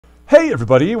Hey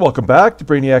everybody, welcome back to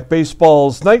Brainiac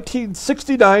Baseball's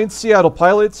 1969 Seattle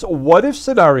Pilots What If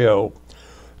Scenario.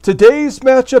 Today's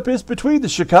matchup is between the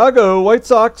Chicago White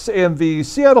Sox and the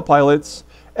Seattle Pilots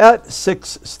at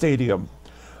Six Stadium.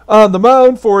 On the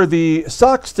mound for the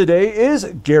Sox today is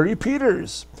Gary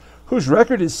Peters, whose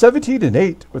record is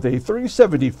 17-8 with a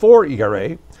 3.74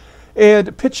 ERA.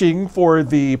 And pitching for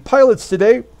the Pilots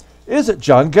today is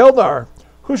John Gelnar,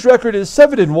 whose record is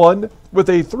 7-1 with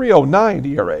a 3.09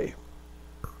 ERA.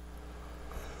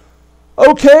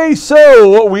 Okay,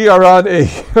 so we are on a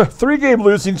three-game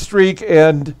losing streak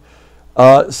and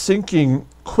sinking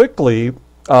quickly,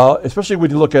 especially when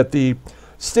you look at the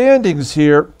standings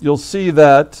here. You'll see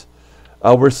that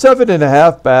we're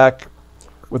 7.5 back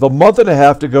with a month and a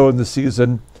half to go in the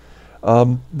season.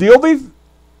 The only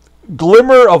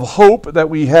glimmer of hope that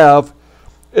we have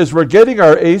is we're getting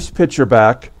our ace pitcher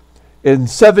back in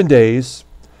 7 days,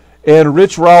 and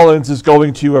Rich Rollins is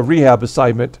going to a rehab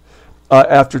assignment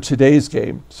after today's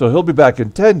game. So he'll be back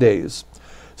in 10 days.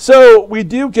 So we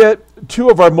do get two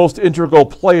of our most integral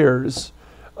players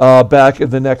back in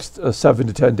the next 7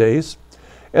 to 10 days.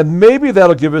 And maybe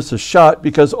that'll give us a shot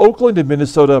because Oakland and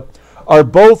Minnesota are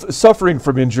both suffering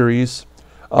from injuries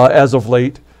as of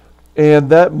late. And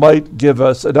that might give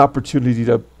us an opportunity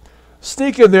to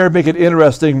sneak in there and make it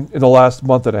interesting in the last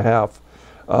month and a half.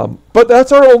 But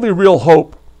that's our only real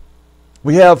hope.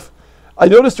 I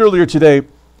noticed earlier today,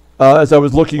 as I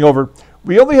was looking over,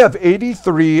 we only have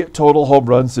 83 total home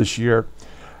runs this year.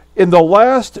 In the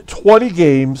last 20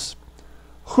 games,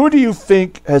 who do you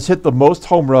think has hit the most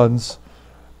home runs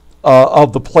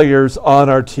of the players on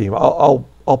our team? I'll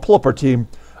pull up our team.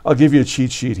 I'll give you a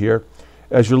cheat sheet here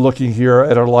as you're looking here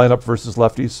at our lineup versus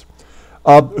lefties.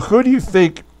 Who do you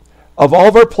think, of all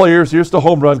of our players, here's the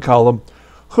home run column,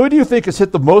 who do you think has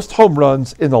hit the most home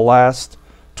runs in the last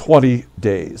 20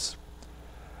 days?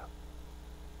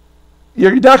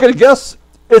 You're not going to guess.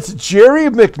 It's Jerry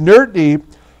McNERTNEY.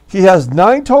 He has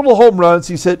 9 total home runs.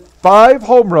 He's hit 5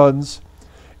 home runs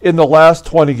in the last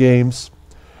 20 games.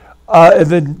 And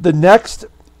then the next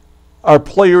are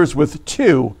players with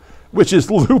 2, which is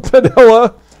Lou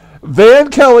Piniella, Van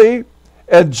Kelly,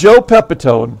 and Joe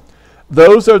Pepitone.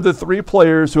 Those are the 3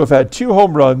 players who have had 2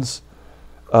 home runs.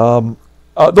 Those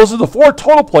are the 4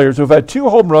 total players who have had 2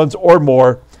 home runs or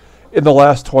more in the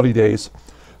last 20 days.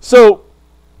 So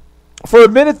for a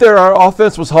minute there, our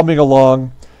offense was humming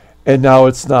along, and now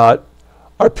it's not.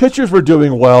 Our pitchers were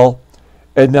doing well,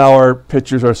 and now our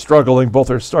pitchers are struggling,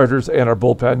 both our starters and our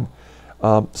bullpen.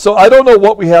 So I don't know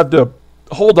what we have to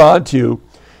hold on to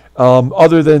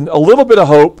other than a little bit of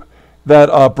hope that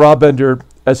Brabender,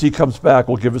 as he comes back,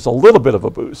 will give us a little bit of a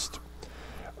boost.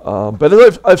 But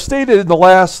as I've stated in the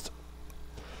last,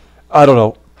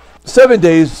 7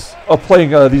 days of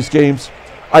playing these games,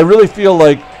 I really feel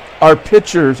like our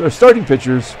starting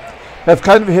pitchers, have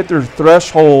kind of hit their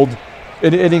threshold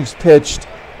in innings pitched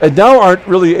and now aren't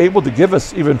really able to give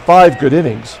us even 5 good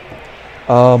innings.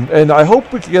 And I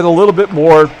hope we can get a little bit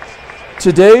more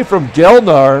today from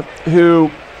Gelnar, who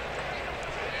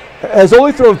has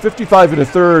only thrown 55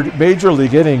 1/3 major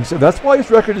league innings, and that's why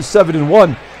his record is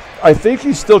 7-1. I think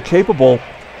he's still capable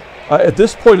at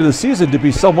this point of the season to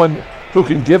be someone who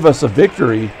can give us a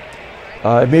victory.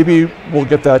 Maybe we'll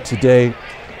get that today.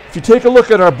 If you take a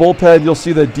look at our bullpen, you'll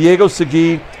see that Diego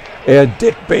Segui and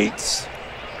Dick Bates,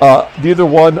 neither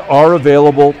one are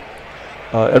available.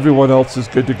 Everyone else is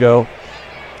good to go.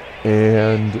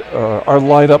 And our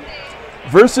lineup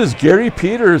versus Gary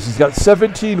Peters, he's got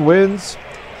 17 wins.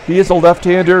 He is a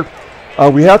left-hander.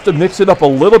 We have to mix it up a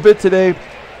little bit today.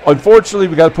 Unfortunately,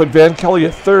 we got to put Van Kelly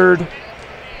at third,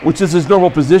 which is his normal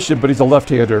position, but he's a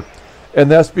left-hander.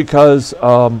 And that's because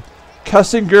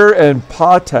Kessinger and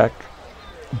PATEK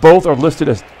both are listed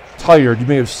as tired. You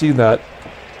may have seen that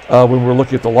when we were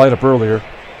looking at the lineup earlier.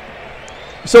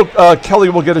 So Kelly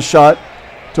will get a shot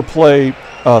to play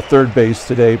third base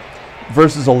today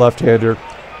versus a left-hander,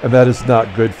 and that is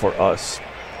not good for us.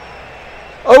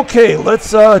 Okay,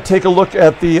 let's take a look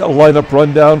at the lineup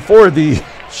rundown for the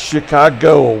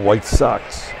Chicago White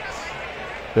Sox.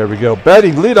 There we go.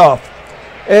 Batting leadoff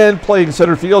and playing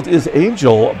center field is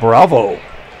Angel Bravo.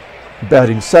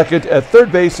 Batting second at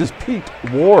third base is Pete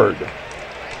Ward.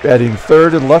 Batting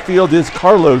third and left field is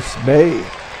Carlos May.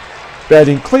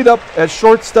 Batting cleanup at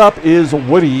shortstop is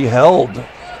Woody Held.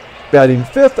 Batting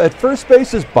fifth at first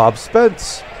base is Bob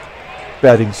Spence.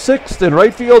 Batting sixth in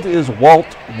right field is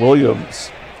Walt Williams.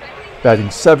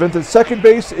 Batting seventh at second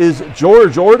base is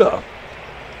George ORTA.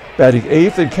 Batting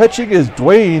eighth and catching is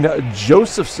Duane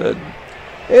Josephson.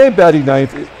 And batting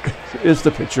ninth is the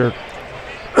pitcher,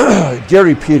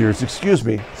 Gary Peters, excuse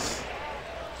me.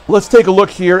 Let's take a look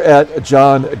here at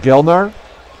John Gelnar.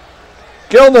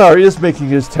 Gelnar is making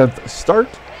his 10th start.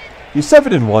 He's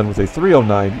 7-1 with a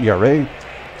 3.09 ERA,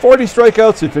 40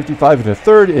 strikeouts in 55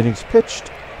 1/3 innings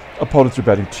pitched. Opponents are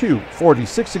batting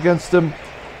 .246 against him.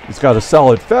 He's got a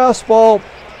solid fastball,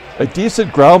 a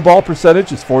decent ground ball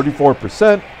percentage is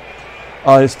 44%.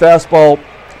 His fastball,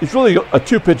 he's really a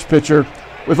two-pitch pitcher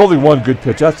with only one good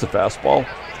pitch. That's the fastball.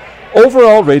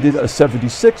 Overall rated a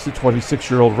 76, the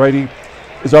 26-year-old righty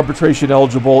is arbitration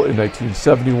eligible in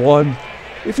 1971.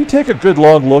 If you take a good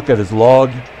long look at his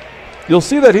log, you'll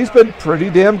see that he's been pretty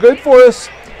damn good for us.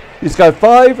 He's got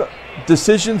 5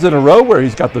 decisions in a row where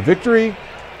he's got the victory.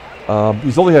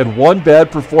 He's only had one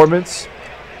bad performance,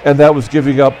 and that was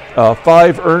giving up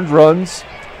 5 earned runs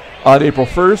on April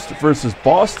 1st versus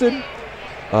Boston.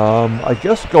 I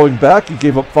guess going back, he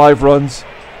gave up 5 runs,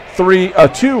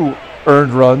 2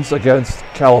 earned runs against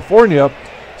California.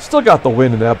 Still got the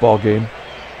win in that ball game.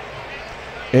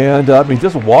 And he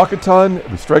doesn't walk a ton.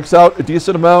 He strikes out a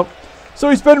decent amount. So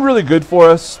he's been really good for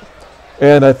us.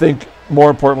 And I think, more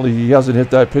importantly, he hasn't hit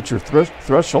that pitcher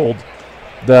threshold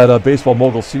that Baseball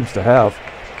Mogul seems to have.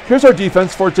 Here's our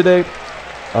defense for today.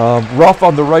 Rough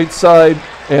on the right side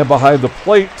and behind the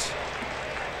plate.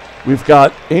 We've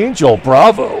got Angel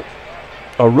Bravo,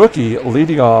 a rookie,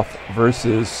 leading off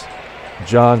versus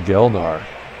John Gelnar.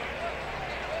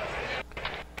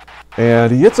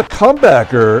 And he hits a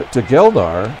comebacker to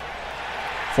Gelnar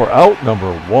for out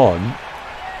number 1.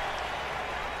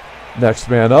 Next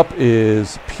man up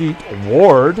is Pete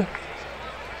Ward,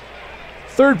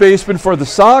 third baseman for the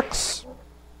Sox.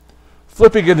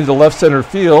 Flipping it into left center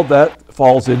field, that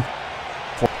falls in.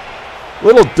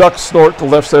 Little duck snort to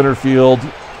left center field,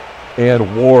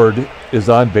 and Ward is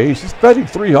on base. He's batting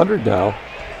 .300 now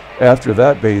after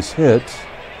that base hit.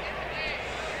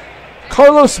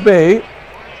 Carlos May,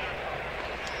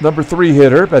 number 3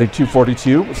 hitter, batting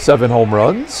 .242 with 7 home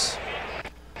runs.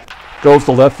 Goes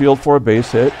to left field for a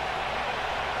base hit.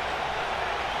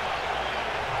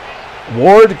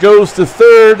 Ward goes to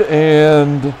third,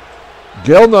 and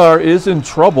Gelnar is in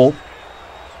trouble.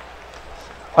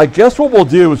 I guess what we'll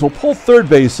do is we'll pull third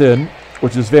base in,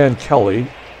 which is Van Kelly,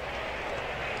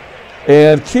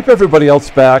 and keep everybody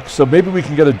else back, so maybe we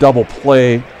can get a double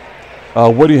play.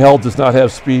 Woodie Hell does not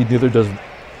have speed, neither does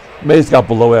May's got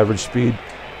below average speed,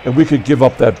 and we could give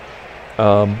up that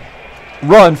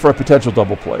run for a potential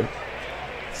double play.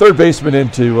 Third baseman in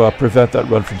to prevent that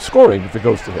run from scoring if it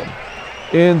goes to him,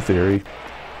 in theory,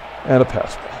 and a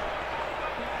pass ball.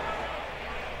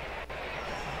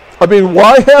 I mean,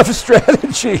 why have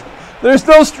strategy? There's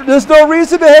no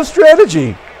reason to have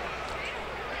strategy.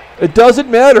 It doesn't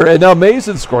matter. And now May's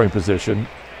in scoring position.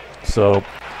 So,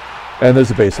 and there's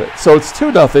a base hit. So it's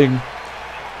 2-0.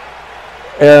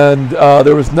 And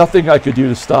there was nothing I could do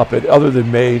to stop it other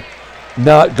than May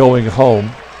not going home.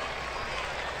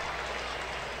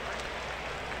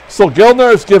 So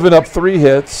Gelnar's given up 3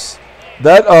 hits.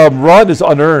 That run is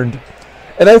unearned.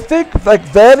 And I think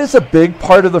that is a big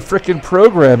part of the frickin'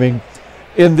 programming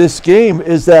in this game,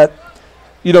 is that,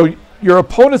 you know, your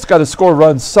opponent's got to score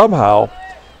runs somehow,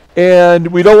 and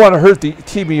we don't want to hurt the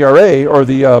team ERA or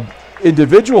the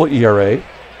individual ERA.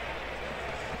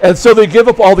 And so they give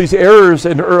up all these errors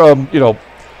and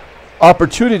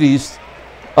opportunities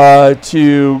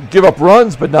to give up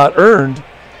runs but not earned.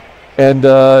 And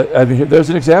I mean, there's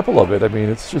an example of it. I mean,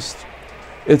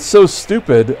 it's so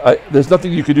stupid. There's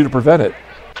nothing you can do to prevent it.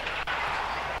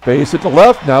 Base hit to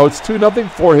left. Now it's 2-0.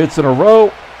 4 hits in a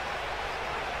row.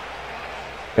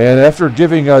 And after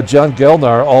giving John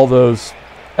Gelnar all those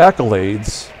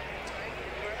accolades,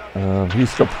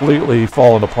 he's completely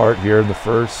fallen apart here in the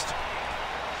first.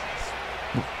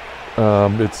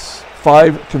 It's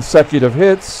 5 consecutive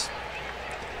hits.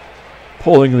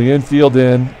 Pulling the infield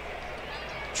in.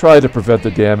 Try to prevent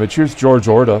the damage. Here's George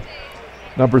ORTA,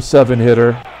 number 7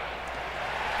 hitter.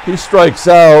 He strikes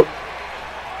out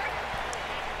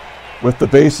with the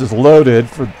bases loaded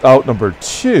for out number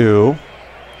 2.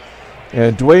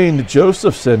 And Duane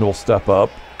JOSEPHSON will step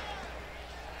up.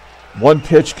 1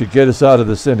 pitch could get us out of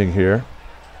this inning here.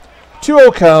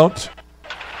 2-0 count.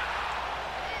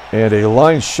 And a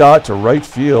line shot to right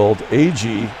field.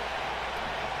 Agee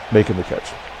making the catch.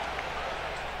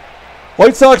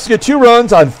 White Sox get 2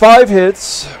 runs on 5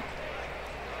 hits.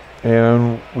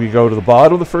 And we go to the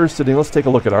bottom of the first inning. Let's take a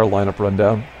look at our lineup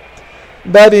rundown.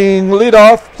 Batting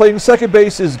leadoff, playing second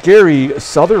base, is Gary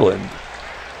Sutherland.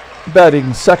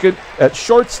 Batting second at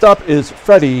shortstop is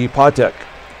Freddie PATEK.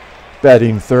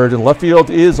 Batting third in left field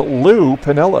is Lou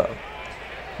Piniella.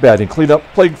 Batting cleanup,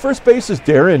 playing first base, is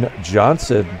Deron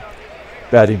Johnson.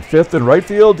 Batting fifth in right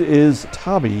field is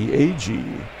Tommie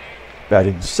Agee.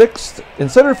 Batting 6th in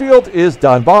center field is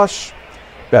Don BOSCH.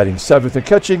 Batting 7th and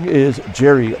catching is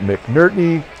Jerry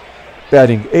McNERTNEY.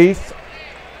 Batting 8th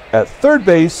at third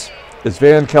base is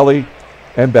Van Kelly.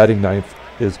 And batting 9th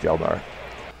is Gelnar.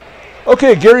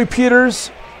 Okay, Gary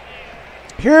Peters.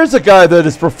 Here's a guy that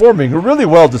is performing really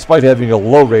well despite having a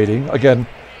low rating. Again,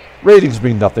 ratings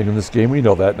mean nothing in this game. We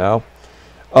know that now.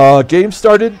 Game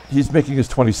started. He's making his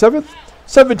 27th.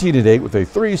 17-8 with a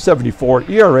 3.74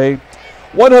 ERA.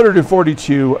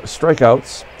 142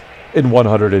 strikeouts in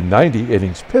 190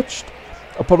 innings pitched.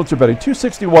 Opponents are batting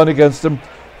 .261 against him.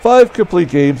 5 complete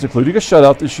games, including a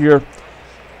shutout this year.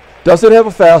 Doesn't have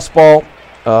a fastball.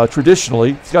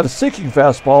 Traditionally, he's got a sinking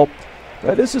fastball.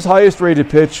 That is his highest rated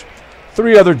pitch.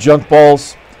 3 other junk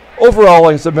balls. Overall,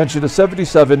 as I mentioned, a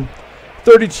 77,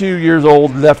 32 years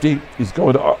old lefty. He's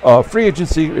going to free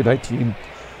agency in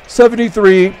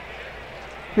 1973.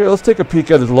 Here, let's take a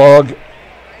peek at his log.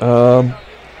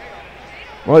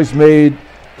 Well, he's made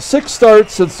 6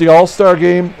 starts since the All-Star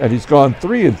game, and he's gone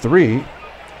 3-3.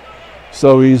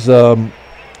 So he's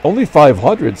only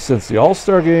 500 since the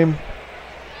All-Star game.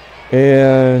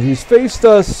 And he's faced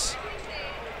us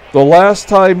the last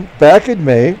time back in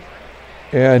May,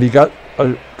 and he got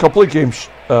a couple of game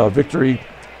victory,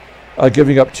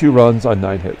 giving up 2 runs on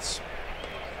 9 hits.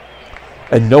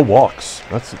 And no walks.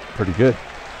 That's pretty good.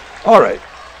 All right.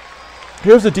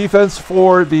 Here's the defense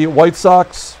for the White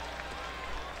Sox.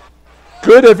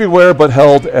 Good everywhere but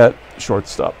held at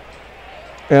shortstop.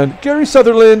 And Gary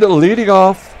Sutherland leading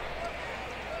off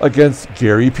against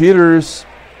Gary Peters.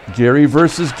 Gary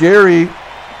versus Gary.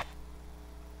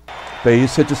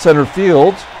 Base hit to center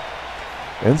field.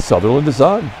 And Sutherland is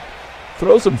on.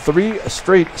 Throws him 3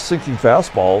 straight sinking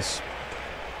fastballs.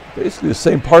 Basically the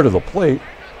same part of the plate.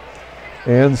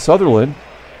 And Sutherland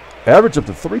average up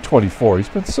to 324. He's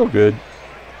been so good.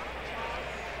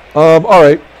 All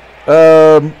right.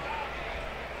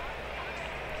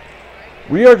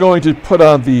 We are going to put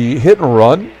on the hit and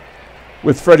run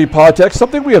with Freddie PATEK,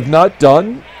 something we have not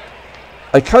done.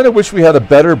 I kind of wish we had a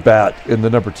better bat in the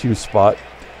number 2 spot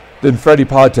than Freddie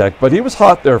PATEK, but he was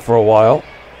hot there for a while.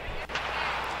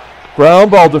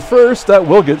 Ground ball to first. That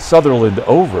will get Sutherland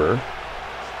over.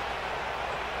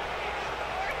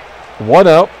 1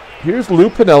 out. Here's Lou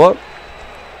Piniella.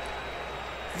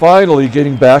 Finally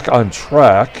getting back on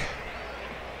track.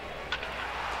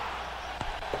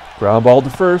 Ground ball to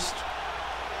first.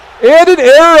 And an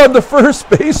error on the first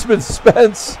baseman,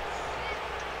 Spence.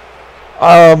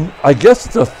 I guess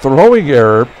it's a throwing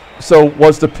error. So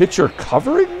was the pitcher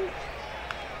covering?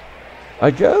 I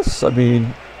guess. I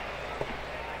mean,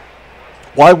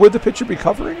 why would the pitcher be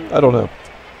covering? I don't know.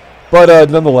 But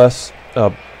nonetheless,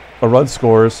 a run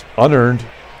scores, unearned,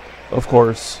 of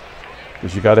course,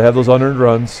 because you got to have those unearned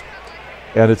runs.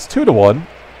 And it's 2-1.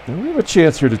 And we have a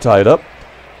chance here to tie it up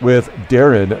with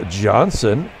Deron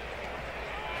Johnson.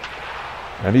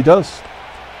 And he does.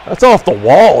 That's off the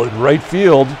wall in right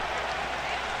field.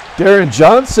 Deron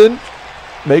Johnson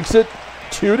makes it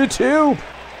 2-2.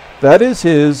 That is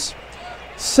his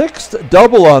 6th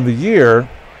double on the year.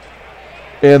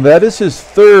 And that is his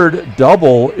 3rd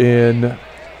double in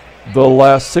the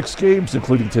last 6 games,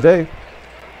 including today.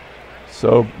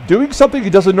 So doing something he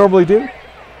doesn't normally do.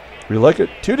 We like it.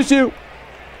 2-2.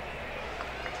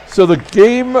 So the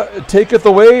game taketh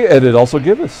away, and it also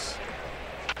giveth.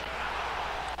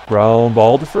 Ground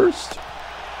ball to first.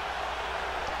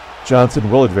 Johnson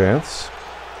will advance.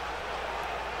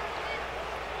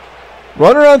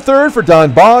 Runner on third for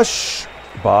Don BOSCH.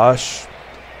 BOSCH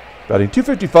batting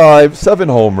 .255, 7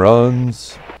 home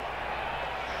runs.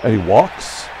 And he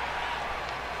walks.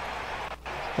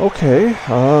 Okay.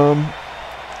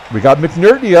 We got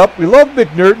McNERTNEY up. We love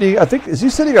McNERTNEY. I think, is he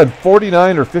sitting on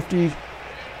 49 or 50?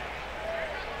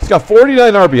 He's got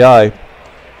 49 RBI.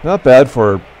 Not bad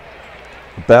for a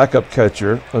backup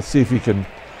catcher. Let's see if he can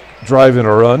drive in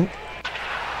a run.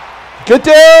 Get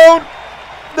down!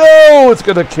 No! It's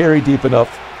going to carry deep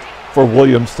enough for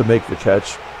Williams to make the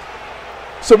catch.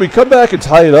 So we come back and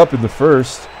tie it up in the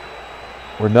first.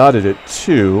 We're knotted at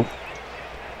 2.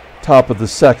 Top of the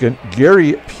second.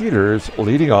 Gary Peters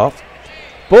leading off.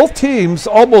 Both teams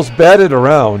almost batted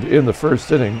around in the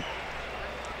first inning.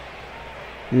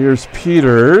 Here's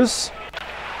Peters.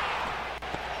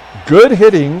 Good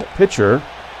hitting pitcher.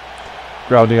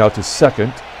 Grounding out to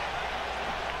second.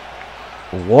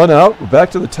 1 out. We're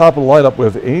back to the top of the lineup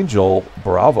with Angel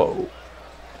Bravo.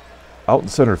 Out in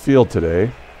center field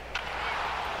today.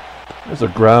 There's a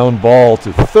ground ball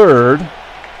to third.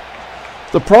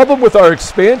 The problem with our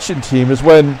expansion team is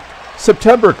when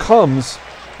September comes,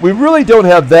 we really don't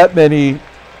have that many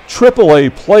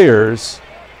AAA players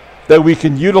that we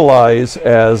can utilize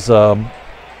as,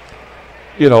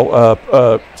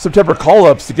 September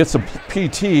call-ups to get some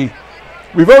PT.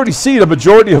 We've already seen a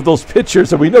majority of those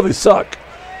pitchers, and we know they suck.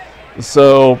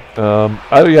 So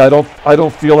I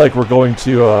don't feel like we're going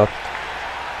to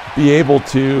be able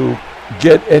to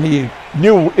get any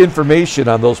new information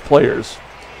on those players.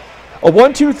 A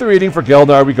 1-2-3 inning for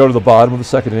Gelnar. We go to the bottom of the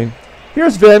second inning.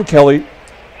 Here's Van Kelly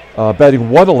batting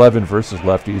 111 versus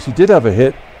lefties. He did have a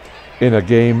hit in a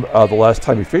game the last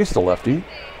time he faced a lefty.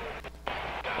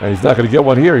 And he's not going to get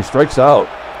one here. He strikes out.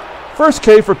 First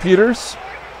K for Peters.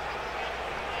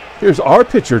 Here's our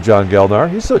pitcher, John Gelnar.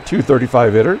 He's a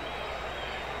 235 hitter.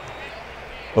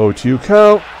 0-2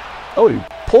 count. Oh, he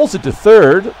pulls it to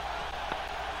third.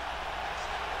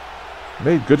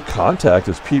 Made good contact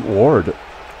as Pete Ward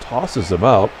tosses him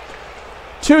out.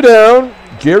 2 down.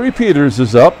 Gary Peters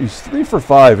is up. He's 3 for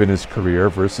 5 in his career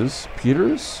versus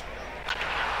Peters.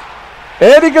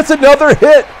 And he gets another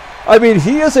hit. I mean,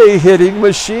 he is a hitting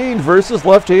machine versus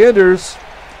left-handers.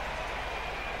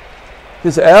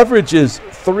 His average is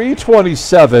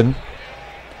 327.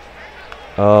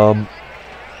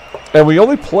 And we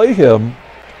only play him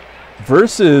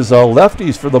versus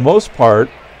lefties for the most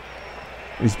part.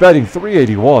 He's batting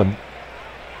 381.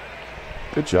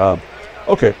 Good job.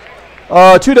 Okay.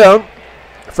 2 down.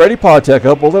 Freddie PATEK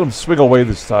up. We'll let him swing away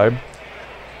this time.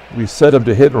 We set him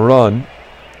to hit and run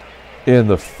in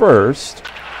the first.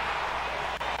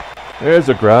 There's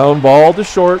a ground ball to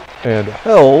short and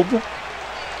held.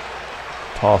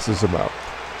 Tosses him out.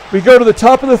 We go to the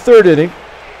top of the third inning.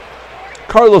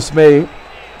 Carlos May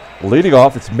leading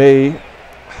off. It's May,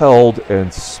 held,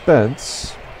 and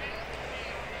Spence.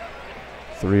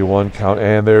 3-1 count,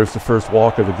 and there's the first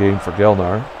walk of the game for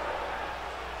Gelnar.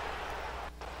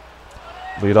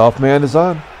 Leadoff man is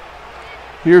on.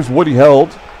 Here's Woodie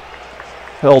held.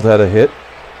 Held had a hit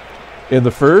in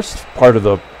the first, part of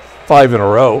the 5 in a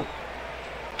row.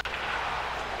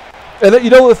 And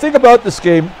the thing about this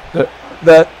game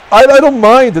that I don't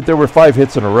mind that there were 5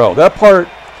 hits in a row. That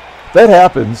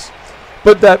happens.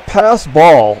 But that pass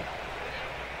ball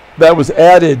that was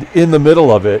added in the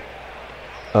middle of it,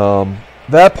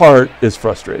 that part is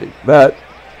frustrating. That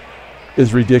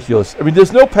is ridiculous. I mean,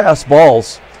 there's no pass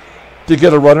balls to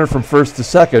get a runner from first to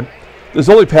second. There's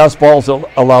only pass balls that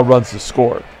allow runs to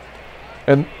score.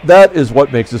 And that is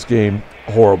what makes this game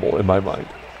horrible in my mind.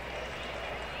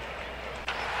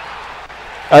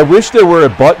 I wish there were a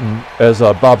button, as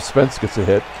Bob Spence gets a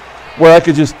hit, where I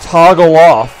could just toggle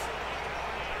off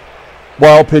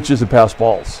wild pitches and pass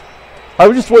balls.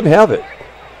 I just wouldn't have it.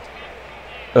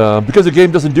 Because the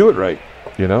game doesn't do it right,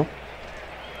 you know?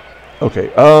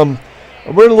 Okay,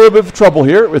 we're in a little bit of trouble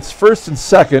here. It's first and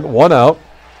second, 1 out.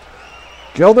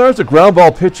 Gelnar's a ground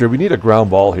ball pitcher. We need a ground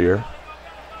ball here.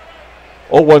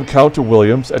 0-1 count to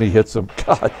Williams, and he hits him.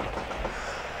 God.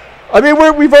 I mean,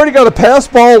 we've already got a pass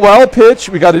ball, wild pitch.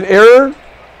 We got an error.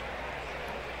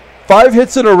 5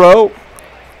 hits in a row.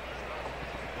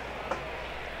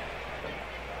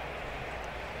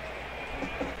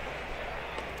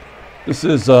 This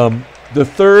is the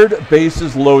third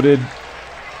bases loaded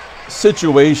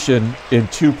situation in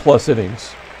 2+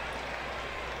 innings.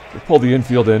 We pull the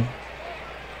infield in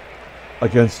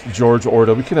against George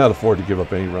ORTA. We cannot afford to give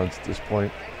up any runs at this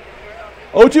point.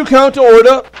 0-2 count to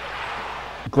ORTA.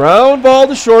 Ground ball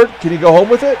to short. Can he go home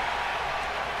with it?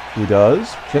 He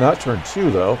does. Cannot turn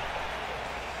 2, though.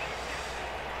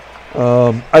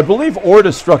 I believe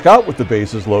ORTA struck out with the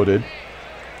bases loaded,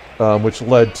 which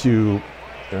led to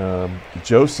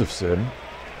Josephson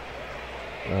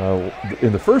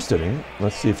in the first inning.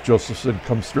 Let's see if Josephson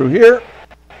comes through here.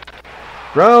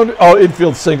 Ground. Oh,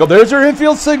 infield single. There's your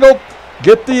infield single.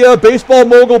 Get the baseball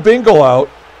mogul bingo out.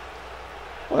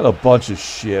 What a bunch of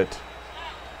shit.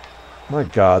 My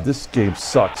God, this game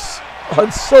sucks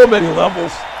on so many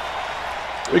levels.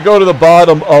 We go to the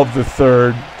bottom of the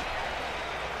third.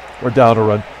 We're down a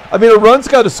run. I mean, a run's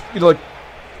got to,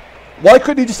 why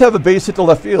couldn't he just have a base hit to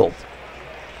left field?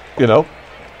 You know?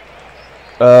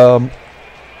 I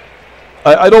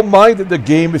don't mind that the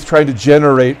game is trying to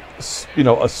generate,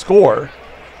 a score.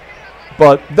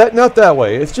 But not that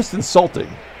way. It's just insulting.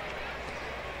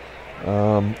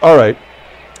 All right.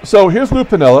 So here's Lou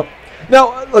Piniella.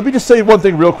 Now, let me just say one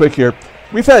thing real quick here.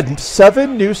 We've had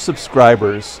 7 new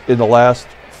subscribers in the last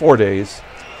 4 days.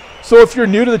 So if you're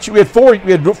new to the channel,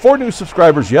 we had 4 new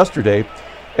subscribers yesterday,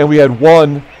 and we had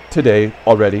 1 today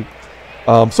already.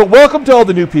 So welcome to all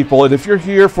the new people. And if you're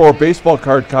here for baseball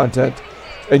card content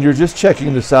and you're just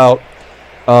checking this out,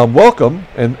 welcome,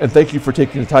 and thank you for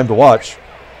taking the time to watch.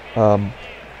 I've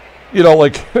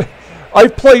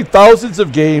played thousands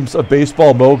of games of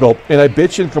Baseball Mogul, and I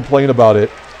bitch and complain about it.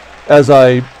 as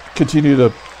I continue to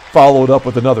follow it up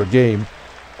with another game.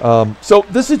 So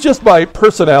this is just my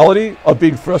personality of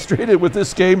being frustrated with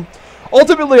this game.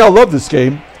 Ultimately, I love this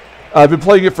game. I've been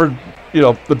playing it for,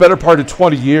 the better part of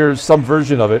 20 years, some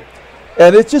version of it.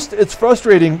 And it's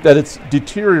frustrating that it's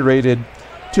deteriorated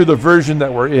to the version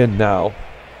that we're in now.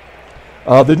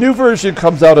 The new version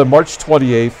comes out on March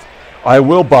 28th. I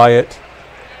will buy it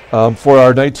for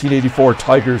our 1984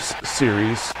 Tigers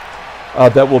series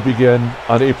that will begin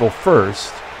on April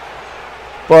 1st.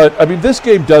 But, I mean, this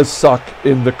game does suck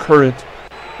in the current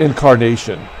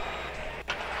incarnation.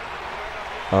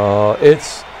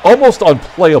 It's almost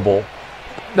unplayable.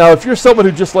 Now, if you're someone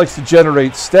who just likes to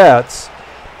generate stats,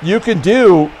 you can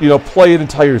play an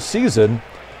entire season,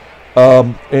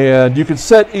 and you can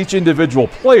set each individual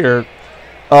player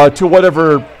to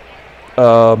whatever,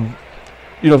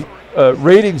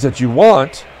 ratings that you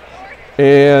want,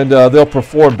 and they'll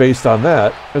perform based on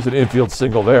that. There's an infield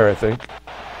single there, I think.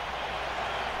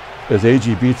 As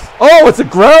Agee beats... Oh, it's a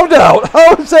ground out!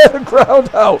 How is that a ground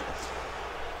out?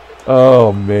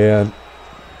 Oh, man.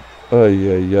 Ay,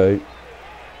 ay, ay.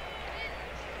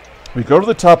 We go to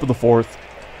the top of the fourth.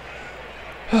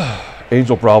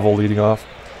 Angel Bravo leading off.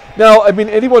 Now, I mean,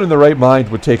 anyone in the right mind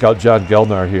would take out John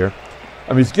Gelnar here. I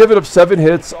mean, he's given up 7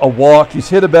 hits, a walk. He's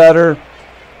hit a batter.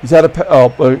 He's had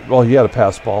he had a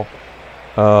pass ball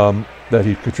that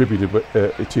he contributed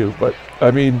to. But, I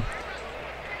mean...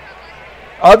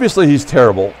 Obviously, he's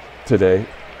terrible today.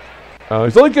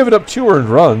 He's only given up 2 earned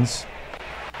runs.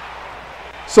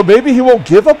 So maybe he won't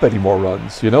give up any more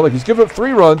runs. Like he's given up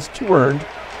 3 runs, 2 earned.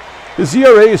 His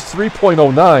ERA is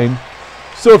 3.09.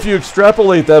 So if you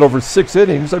extrapolate that over 6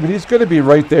 innings, I mean, he's going to be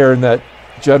right there in that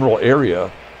general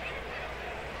area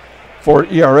for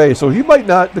ERA. So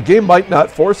the game might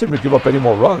not force him to give up any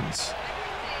more runs,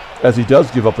 as he does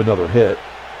give up another hit.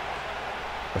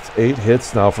 That's 8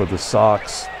 hits now for the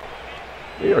Sox.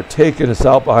 They are taking us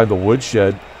out behind the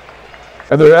woodshed.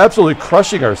 And they're absolutely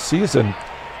crushing our season.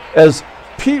 As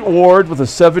Pete Ward, with a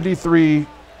 73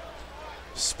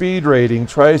 speed rating,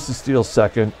 tries to steal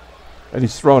second. And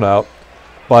he's thrown out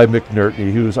by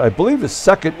McNERTNEY, who's, I believe, is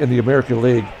second in the American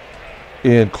League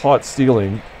in caught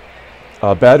stealing.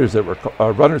 Runners that were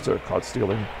caught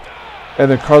stealing.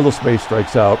 And then Carlos May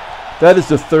strikes out. That is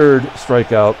the 3rd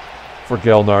strikeout for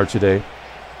Gelnar today.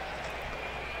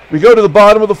 We go to the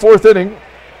bottom of the 4th inning.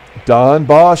 Don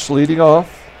Bosch leading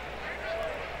off.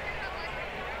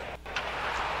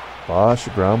 Bosch, a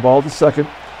ground ball to second.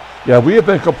 Yeah, we have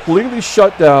been completely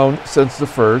shut down since the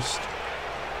 1st.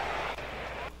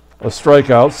 A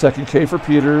strikeout, 2nd K for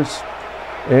Peters.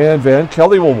 And Van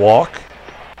Kelly will walk.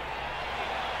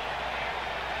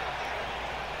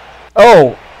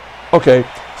 Oh, okay.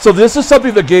 So this is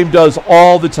something the game does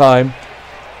all the time.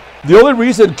 The only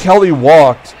reason Kelly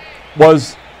walked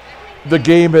was the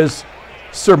game has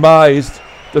surmised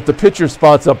that the pitcher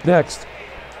spots up next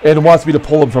and wants me to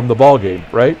pull him from the ball game,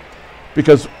 right?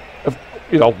 Because,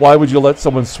 why would you let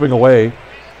someone swing away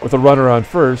with a runner on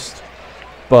first?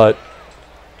 But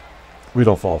we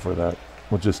don't fall for that.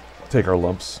 We'll just take our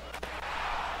lumps.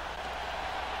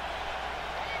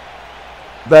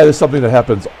 That is something that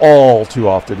happens all too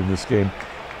often in this game.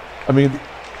 I mean,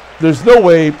 there's no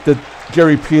way that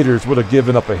Gary Peters would have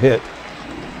given up a hit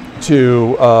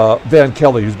to Van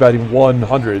Kelly, who's batting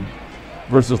 100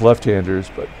 versus left-handers.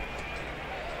 But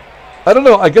I don't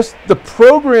know. I guess the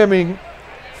programming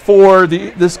for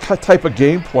this type of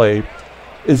gameplay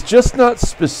is just not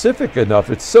specific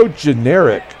enough. It's so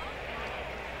generic.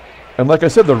 And like I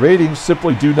said, the ratings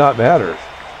simply do not matter.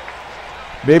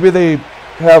 Maybe they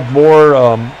have more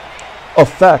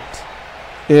effect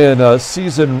in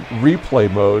season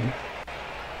replay mode.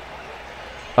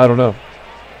 I don't know.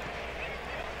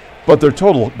 But they're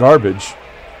total garbage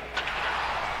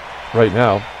right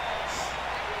now.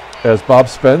 As Bob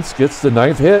Spence gets the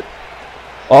 9th hit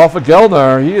off of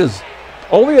Gelnar. He is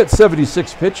only at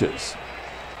 76 pitches.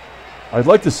 I'd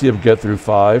like to see him get through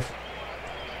 5.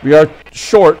 We are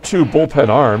short 2 bullpen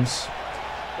arms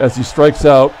as he strikes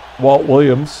out Walt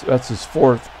Williams. That's his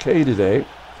 4th K today.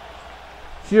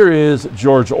 Here is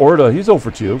George ORTA. He's 0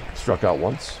 for 2. Struck out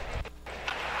once.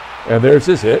 And there's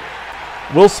his hit.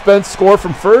 Will Spence score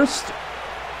from first?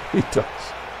 He does.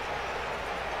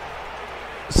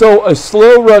 So a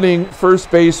slow-running first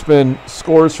baseman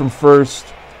scores from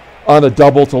first on a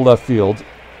double to left field.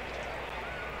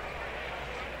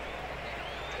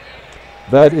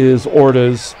 That is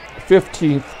ORTA's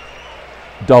 15th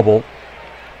double.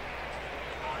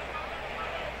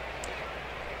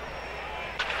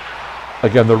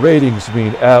 Again, the ratings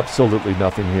mean absolutely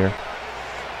nothing here.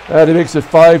 And it makes it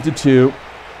 5-2.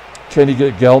 Can he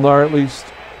get Gelnar at least?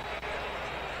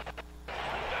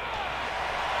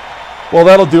 Well,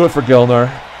 that'll do it for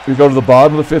Gelnar. We go to the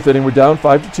bottom of the 5th inning. We're down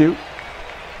 5-2.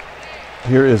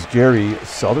 Here is Gary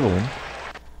Sutherland.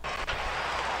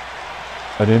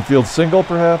 An infield single,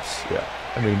 perhaps? Yeah.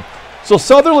 I mean, so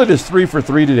Sutherland is 3 for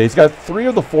 3 today. He's got 3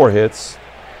 of the 4 hits.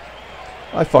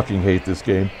 I fucking hate this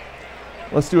game.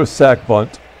 Let's do a sack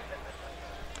bunt.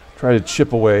 Try to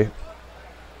chip away.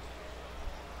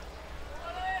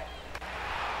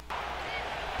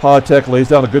 PATEK lays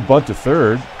down a good bunt to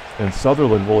third, and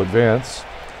Sutherland will advance.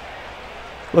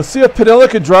 Let's see if Pinella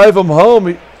can drive him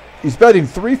home. He's batting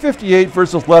 .358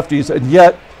 versus lefties, and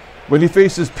yet, when he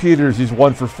faces Peters, he's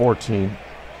 1 for 14.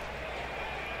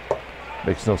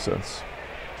 Makes no sense.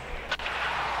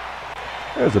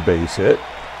 There's a base hit.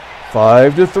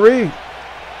 5-3.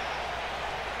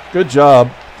 Good job.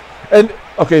 And,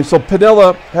 okay, so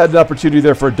Pinella had an opportunity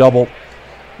there for a double.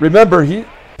 Remember,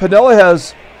 Pinella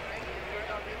has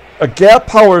a gap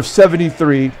power of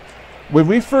 73. When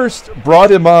we first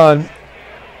brought him on,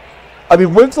 I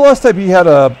mean, when's the last time he had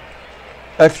a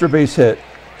extra base hit?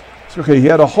 So, okay, he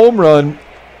had a home run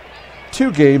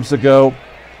 2 games ago,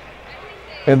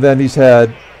 and then he's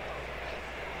had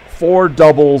 4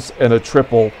 doubles and a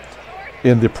triple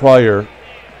in the prior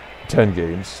 10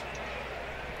 games.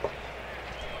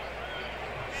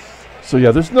 So,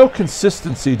 yeah, there's no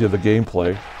consistency to the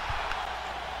gameplay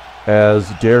as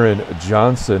Deron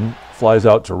Johnson flies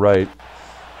out to right.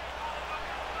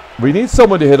 We need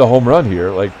someone to hit a home run here,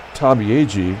 like Tommie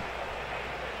Agee.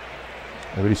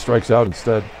 Maybe he strikes out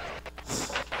instead.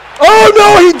 Oh,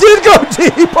 no, he did go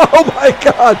deep. Oh, my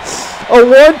God. A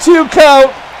 1-2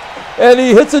 count, and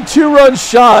he hits a 2-run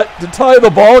shot to tie the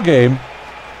ball game.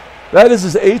 That is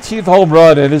his 18th home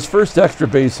run and his first extra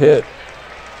base hit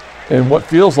in what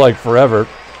feels like forever.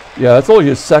 Yeah, that's only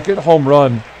his 2nd home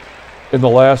run in the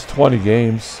last 20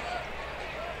 games.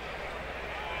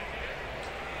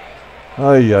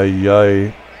 Ay, ay,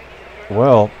 ay.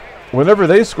 Well, whenever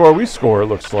they score, we score, it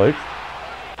looks like.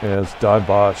 As Don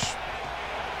BOSCH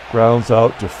grounds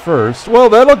out to first. Well,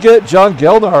 that'll get John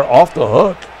Gelnar off the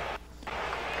hook.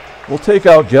 We'll take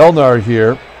out Gelnar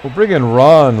here. We'll bring in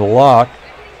Ron Locke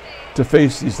to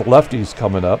face these lefties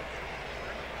coming up.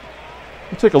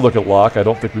 We'll take a look at Locke. I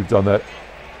don't think we've done that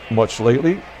much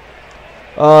lately.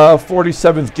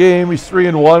 47th game. He's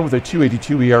 3-1 with a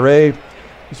 2.82 ERA.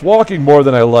 He's walking more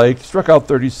than I like. Struck out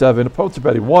 37. Opponents are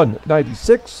batting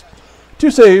 196.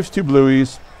 2 saves, 2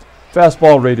 blueies.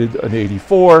 Fastball rated an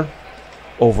 84.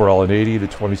 Overall an 80. The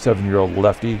 27-year-old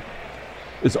lefty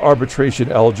is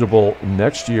arbitration eligible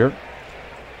next year.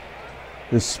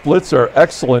 His splits are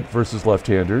excellent versus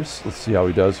left-handers. Let's see how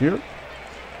he does here.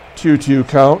 2-2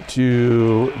 count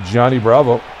to Johnny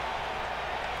Bravo.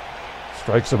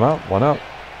 Strikes him out. 1 out.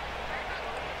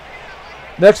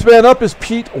 Next man up is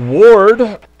Pete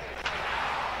Ward.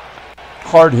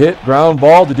 Hard hit, ground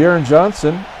ball to Deron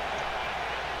Johnson.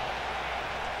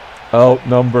 Out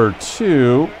number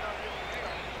 2.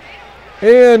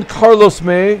 And Carlos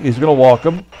May, he's going to walk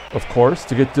him, of course,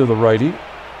 to get to the righty.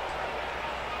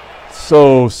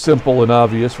 So simple and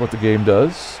obvious what the game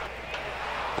does.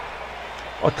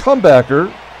 A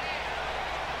comebacker.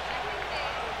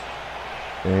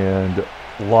 And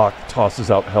Locke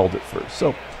tosses out, held it first.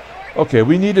 So, okay,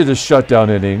 we needed a shutdown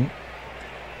inning.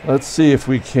 Let's see if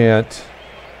we can't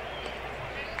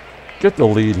get the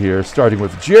lead here, starting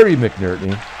with Jerry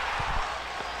McNERTNEY.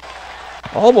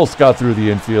 Almost got through the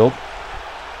infield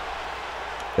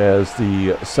as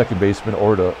the second baseman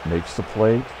ORTA makes the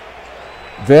play.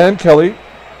 Van Kelly,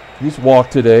 he's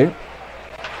walked today.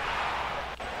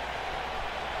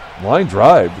 Line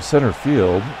drive to center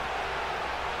field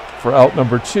for out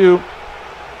number 2.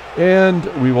 And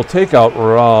we will take out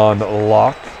Ron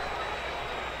Locke.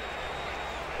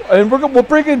 And we'll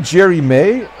bring in Jerry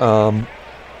May.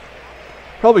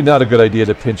 Probably not a good idea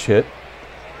to pinch hit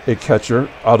a catcher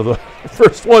out of the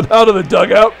first one out of the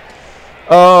dugout.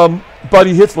 But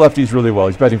he hits lefties really well.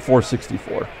 He's batting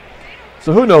 .464.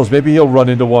 So who knows? Maybe he'll run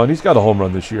into one. He's got a home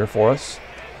run this year for us.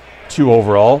 2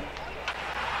 overall.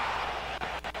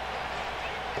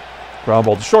 Ground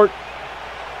ball to short.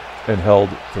 And held,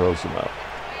 throws him out.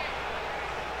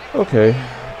 Okay.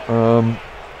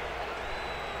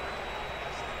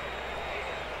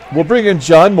 We'll bring in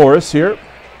John Morris here.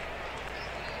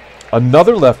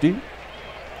 Another lefty.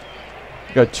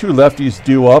 Got 2 lefties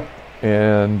due up,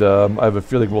 and I have a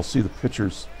feeling we'll see the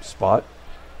pitcher's spot.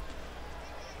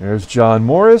 There's John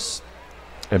Morris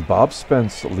and Bob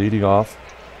Spence leading off.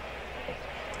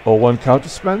 0-1 count to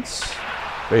Spence.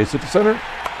 Base hit to center.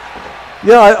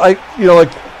 Yeah, I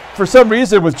like for some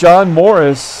reason with John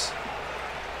Morris,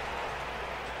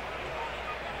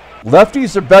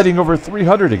 lefties are betting over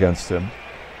 300 against him.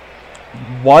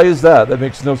 Why is that? That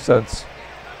makes no sense.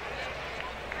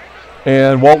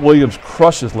 And Walt Williams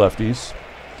crushes lefties.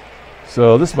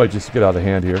 So this might just get out of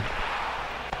hand here.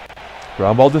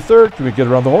 Ground ball to third. Can we get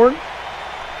around the horn?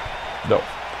 No.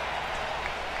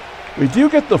 We do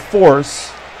get the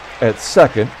force at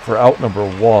second for out number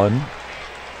 1.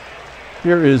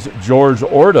 Here is George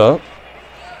ORTA.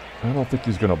 I don't think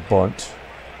he's going to bunt.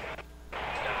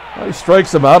 Oh, he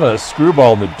strikes him out on a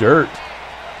screwball in the dirt.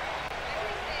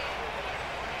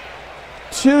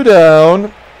 2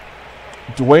 down.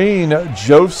 Duane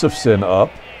Josephson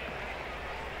up.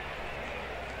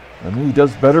 I mean, he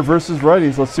does better versus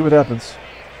righties. Let's see what happens.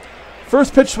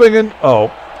 First pitch swinging.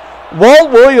 Oh.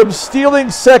 Walt Williams stealing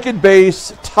second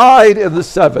base, tied in the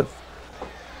 7th.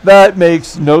 That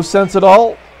makes no sense at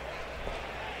all.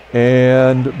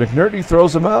 And McNERTNEY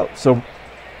throws him out. So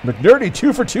McNERTNEY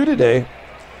 2 for 2 today.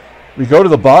 We go to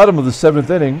the bottom of the 7th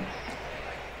inning.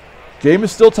 Game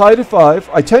is still tied at 5.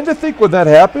 I tend to think when that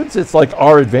happens, it's like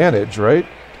our advantage, right?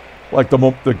 Like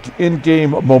the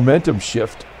in-game momentum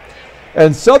shift.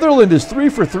 And Sutherland is 3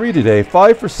 for 3 today,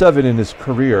 5 for 7 in his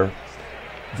career.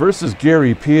 Versus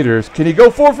Gary Peters. Can he go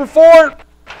 4 for 4?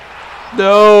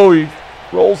 No, he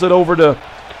rolls it over to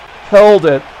held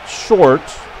at short.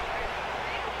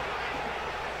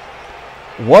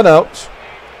 1 out.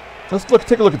 Let's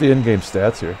take a look at the in-game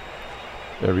stats here.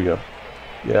 There we go.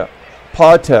 Yeah.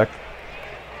 PATEK.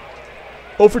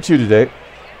 0 for 2 today.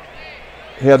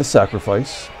 He had a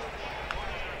sacrifice.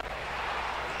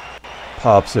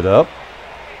 Pops it up.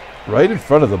 Right in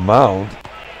front of the mound.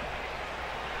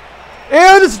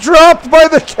 And it's dropped by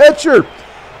the catcher.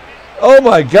 Oh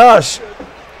my gosh.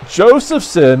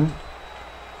 Josephson.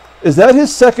 Is that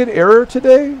his second error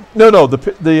today? No.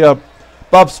 The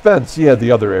Bob Spence, he had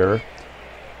the other error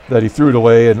that he threw it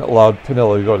away and allowed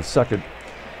Pinella to go to second.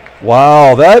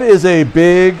 Wow, that is a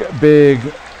big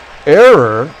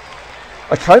error.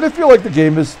 I kind of feel like the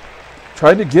game is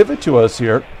trying to give it to us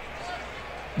here.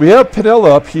 We have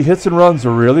Pinella up. He hits and runs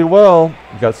really well.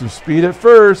 We got some speed at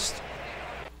first.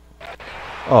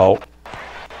 Oh,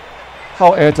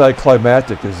 how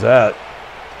anticlimactic is that?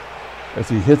 As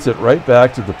he hits it right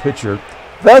back to the pitcher.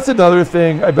 That's another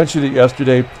thing. I mentioned it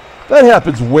yesterday. That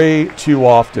happens way too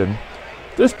often.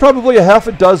 There's probably a half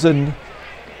a dozen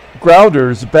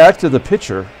grounders back to the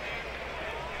pitcher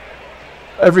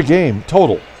every game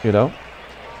total, you know.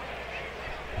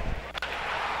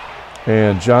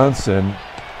 And Johnson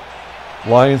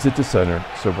lines it to center.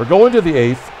 So we're going to the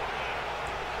 8th.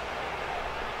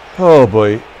 Oh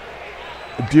boy.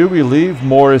 Do we leave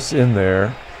Morris in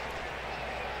there?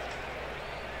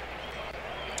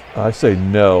 I say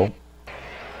no.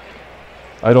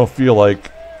 I don't feel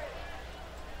like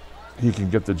he can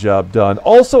get the job done.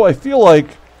 Also, I feel like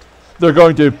they're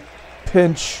going to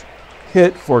pinch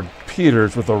hit for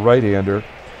Peters with a right-hander.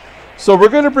 So we're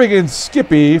going to bring in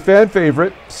Skippy, fan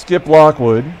favorite, Skip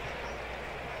Lockwood.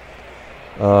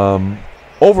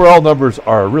 Overall numbers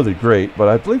are really great, but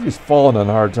I believe he's fallen on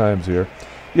hard times here.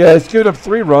 Yeah, he's given up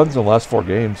 3 runs in the last 4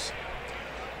 games.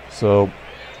 So,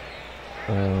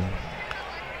 I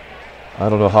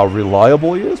don't know how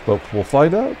reliable he is, but we'll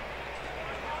find out.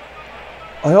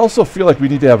 I also feel like we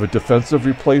need to have a defensive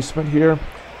replacement here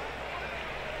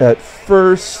at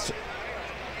first,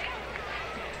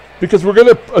 because we're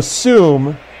going to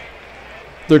assume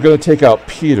they're going to take out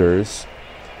Peters.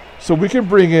 So we can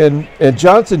bring in, and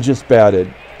Johnson just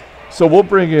batted, so we'll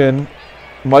bring in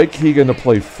Mike Hegan to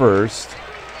play first.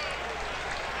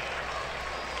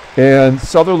 And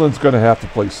Sutherland's going to have to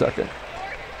play second.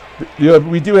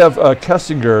 We do have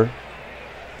Kessinger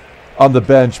on the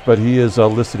bench, but he is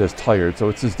listed as tired, so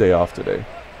it's his day off today.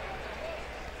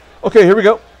 Okay, here we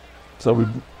go. So we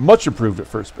much improved at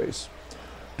first base.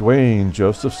 Duane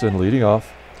Josephson leading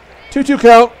off. 2-2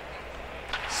 count.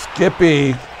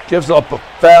 Skippy gives up a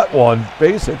fat one.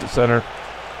 Base hit to center.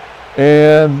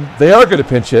 And they are going to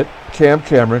pinch hit. Cam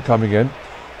Cameron coming in.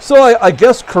 So I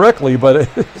guessed correctly, but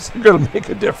it's going to make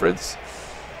a difference.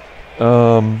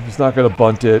 He's not going to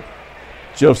bunt it.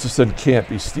 Josephson can't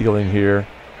be stealing here.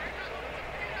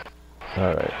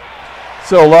 All right.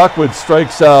 So Lockwood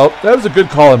strikes out. That was a good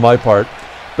call on my part.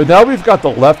 But now we've got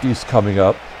the lefties coming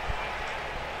up.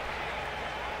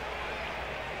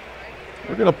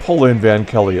 We're going to pull in Van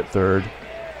Kelly at third.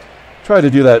 Try to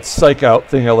do that psych out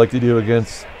thing I like to do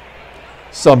against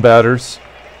some batters.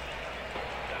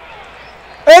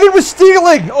 And he was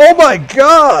stealing! Oh my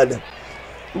God!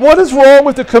 What is wrong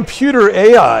with the computer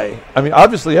AI? I mean,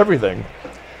 obviously everything.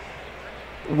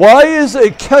 Why is a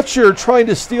catcher trying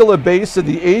to steal a base in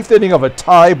the 8th inning of a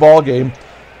tie ball game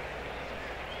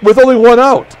with only 1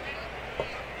 out?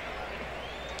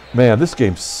 Man, this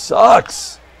game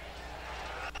sucks.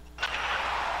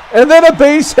 And then a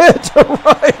base hit to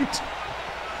right.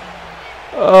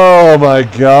 Oh, my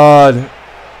God.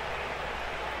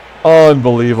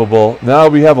 Unbelievable. Now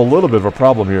we have a little bit of a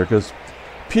problem here because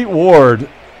Pete Ward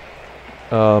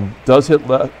does hit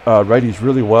righties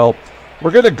really well.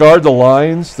 We're going to guard the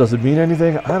lines. Does it mean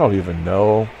anything? I don't even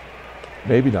know.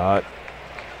 Maybe not.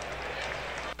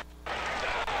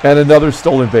 And another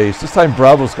stolen base. This time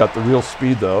Bravo's got the real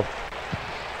speed, though.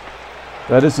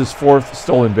 That is his 4th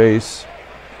stolen base.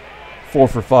 4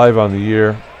 for 5 on the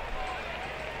year.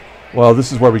 Well,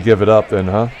 this is where we give it up then,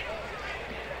 huh?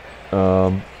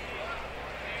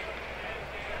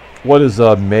 What is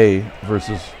May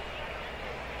versus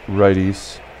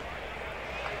righties?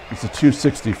 It's a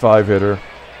 265 hitter.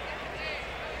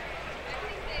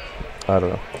 I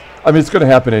don't know. I mean, it's going to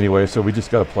happen anyway, so we just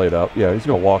got to play it out. Yeah, he's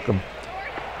going to walk him.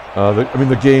 I mean,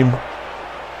 the game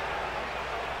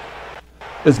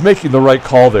is making the right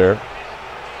call there.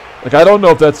 Like, I don't know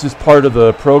if that's just part of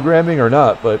the programming or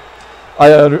not, but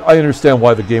I understand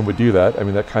why the game would do that. I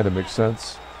mean, that kind of makes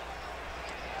sense.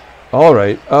 All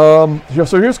right. So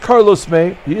here's Carlos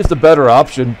May. He is the better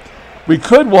option. We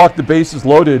could walk the bases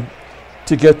loaded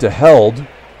to get to Held.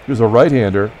 He was a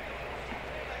right-hander.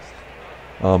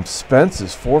 Spence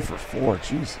is 4 for 4.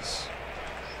 Jesus.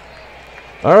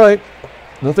 All right.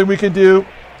 Nothing we can do.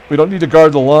 We don't need to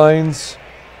guard the lines.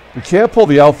 We can't pull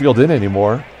the outfield in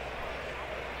anymore.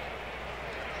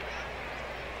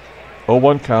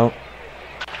 0-1 count.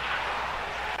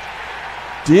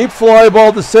 Deep fly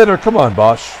ball to center. Come on,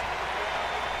 BOSCH.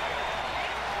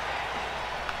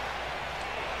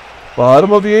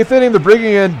 Bottom of the 8th inning, they're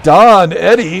bringing in Don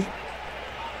Eddie,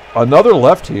 another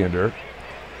left-hander.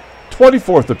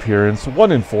 24th appearance,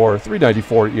 1-4,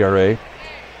 3.94 ERA,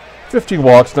 15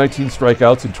 walks, 19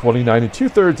 strikeouts in 29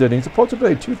 2/3 innings. Opponent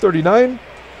played 239.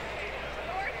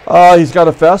 He's got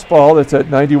a fastball that's at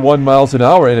 91 miles an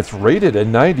hour, and it's rated at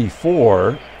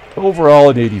 94. Overall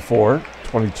at 84.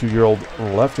 22-year-old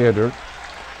left-hander.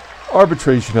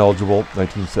 Arbitration eligible,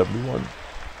 1971.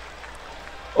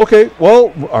 Okay,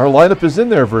 well, our lineup is in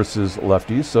there versus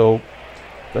lefties, so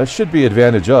that should be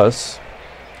advantage us.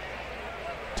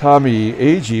 Tommie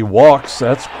Agee walks.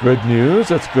 That's good news.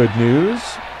 That's good news.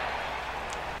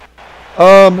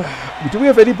 Do we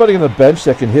have anybody on the bench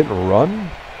that can hit and run?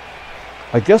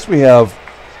 I guess we have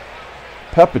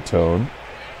Pepitone.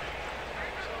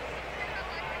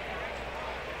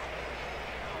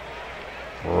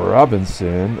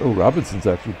 Robinson. Oh, Robinson's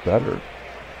actually better.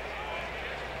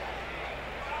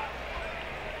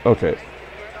 Okay.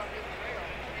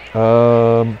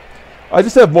 I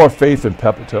just have more faith in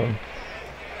Pepitone.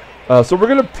 So we're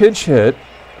going to pinch hit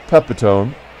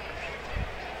Pepitone.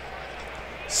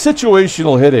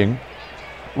 Situational hitting.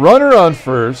 Runner on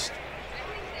first.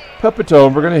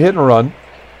 Pepitone, we're going to hit and run.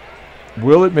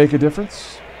 Will it make a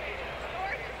difference?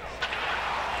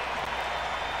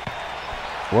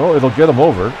 Well, it'll get him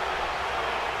over.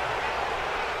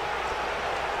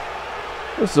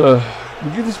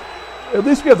 At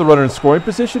least we have the runner in scoring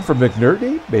position for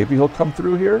McNERTNEY. Maybe he'll come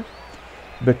through here.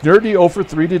 McNERTNEY 0 for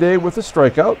 3 today with a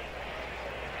strikeout.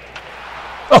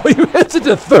 Oh, he hits it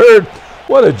to third.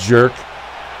 What a jerk.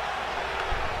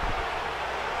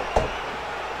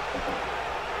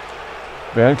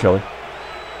 Van Kelly.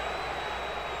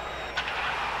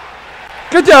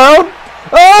 Get down.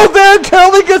 Oh, Van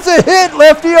Kelly gets a hit.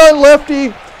 Lefty on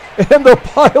lefty. And the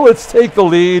Pilots take the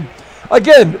lead.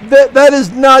 Again, that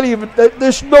is not even,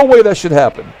 there's no way that should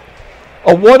happen.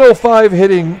 A 105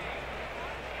 hitting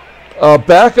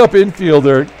backup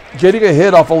infielder getting a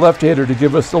hit off a left-hander to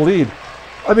give us the lead.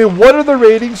 I mean, what are the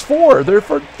ratings for?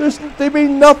 They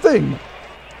mean nothing.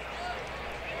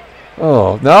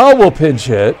 Oh, now we'll pinch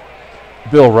hit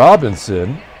Bill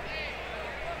Robinson.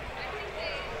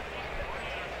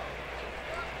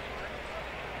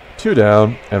 Two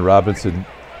down, and Robinson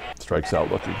strikes out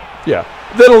looking. Yeah.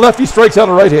 Then a lefty strikes out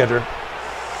a right-hander.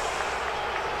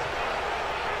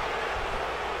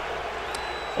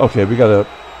 Okay, we got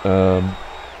to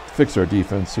fix our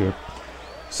defense here.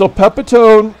 So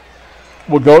Pepitone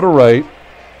will go to right.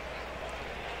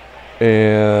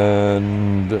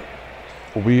 And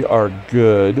we are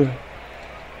good.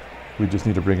 We just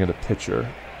need to bring in a pitcher.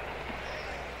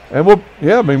 And we'll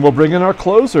bring in our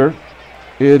closer.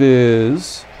 It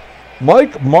is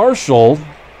Mike Marshall.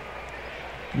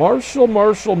 Marshall.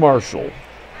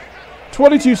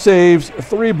 22 saves,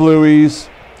 3 blueies.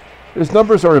 His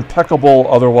numbers are impeccable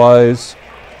otherwise.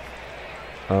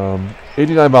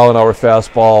 89 mile an hour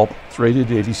fastball. It's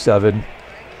rated 87.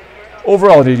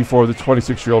 Overall at 84, the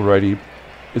 26-year-old righty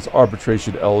is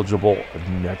arbitration eligible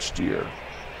next year.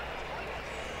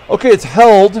 Okay, it's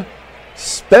Held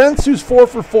Spence, who's 4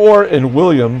 for 4, and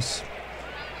Williams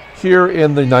here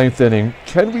in the 9th inning.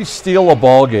 Can we steal a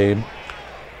ball game?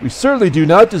 We certainly do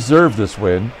not deserve this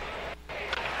win.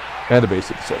 And a base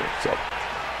hit to center. So,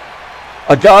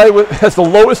 a guy with has the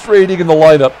lowest rating in the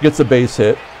lineup gets a base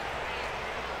hit.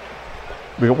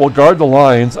 We'll guard the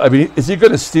lines. I mean, is he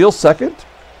going to steal second?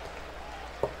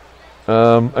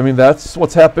 I mean, that's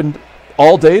what's happened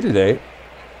all day today.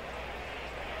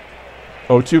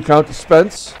 0-2 count to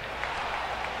Spence.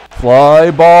 Fly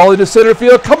ball into center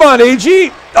field. Come on,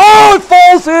 Agee. Oh, it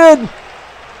falls in.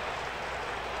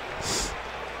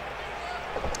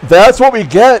 That's what we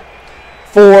get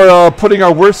for putting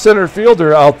our worst center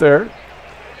fielder out there.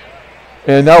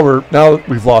 And now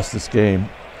we've lost this game.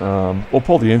 We'll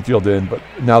pull the infield in, but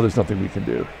now there's nothing we can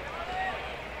do.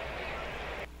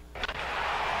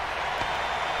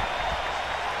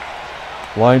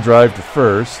 Line drive to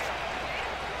first.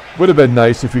 Would have been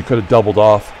nice if we could have doubled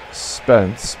off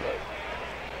Spence.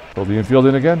 Pull the infield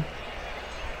in again.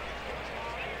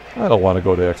 I don't want to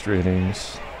go to extra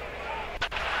innings.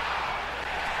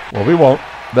 Well, we won't.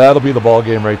 That'll be the ball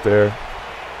game right there.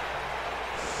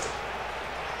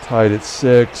 Tied at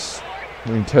 6.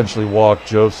 We intentionally walked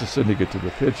Josephson to get to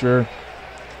the pitcher.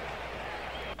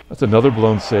 That's another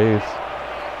blown save.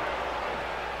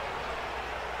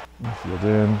 Field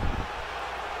in.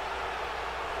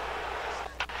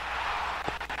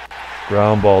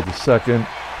 Ground ball to second.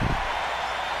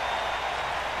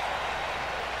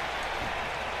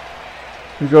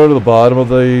 We go to the bottom of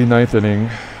the 9th inning.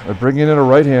 They're bringing in a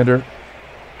right-hander.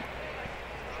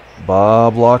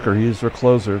 Bob Locker, he's their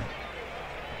closer.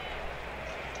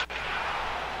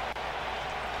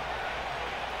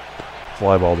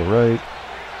 Fly ball to right.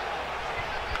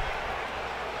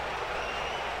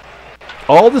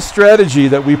 All the strategy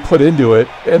that we put into it,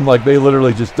 and like they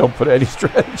literally just don't put any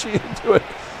strategy into it.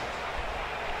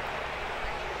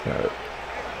 All right.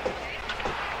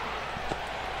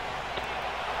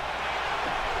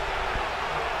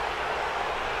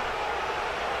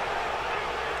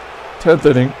 Tenth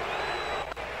inning.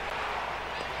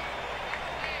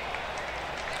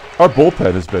 Our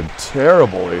bullpen has been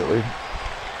terrible lately.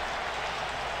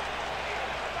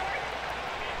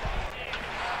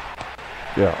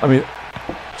 Yeah, I mean,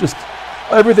 just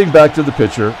everything back to the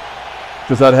pitcher,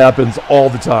 because that happens all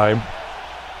the time.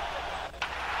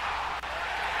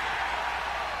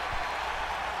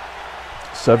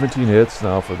 $17 hits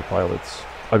now for the Pilots.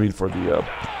 I mean, for the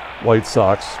White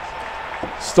Sox.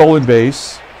 Stolen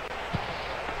base.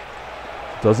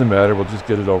 Doesn't matter. We'll just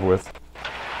get it over with.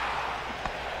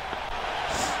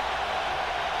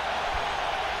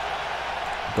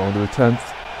 Going to the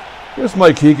 10th. Here's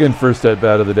Mike Hegan, first at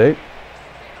bat of the day.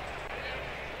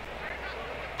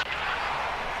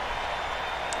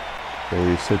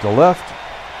 Base hit to left.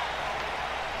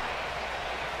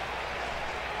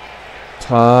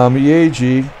 Tommie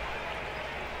Agee.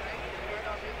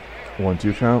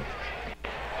 1-2 count.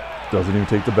 Doesn't even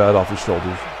take the bat off his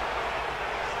shoulders.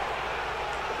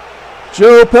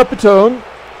 Joe Pepitone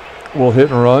will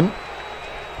hit and run.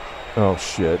 Oh,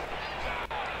 shit.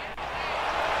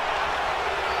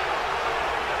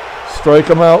 Strike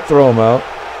him out, throw him out.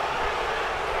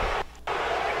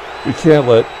 We can't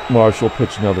let Marshall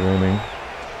pitch another inning.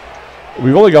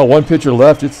 We've only got one pitcher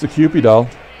left. It's the Cupid doll.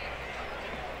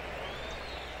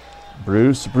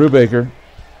 Bruce Brubaker.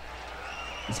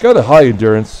 He's got a high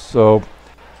endurance, so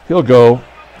he'll go.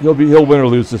 He'll win or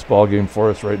lose this ball game for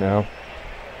us right now.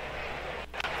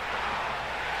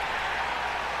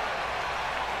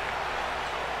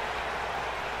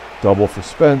 Double for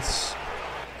Spence.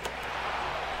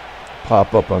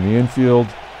 Pop up on the infield.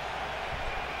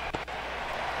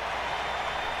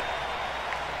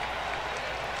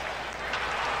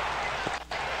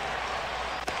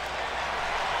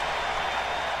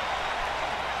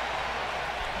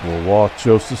 We'll walk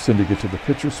Josephson to get to the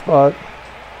pitcher spot.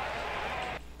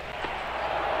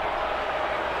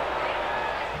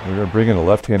 We're going to bring in a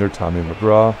left-hander, Tommy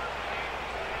McGraw.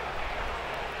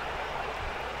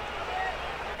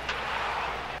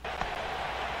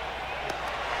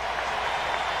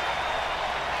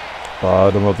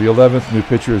 Bottom of the 11th, new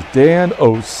pitcher is Dan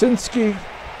Osinski.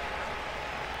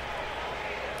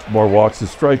 More walks and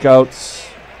strikeouts.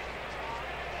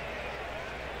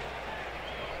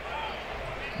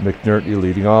 McNERTNEY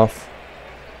leading off.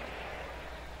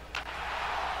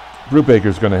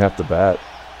 Brubaker's going to have to bat.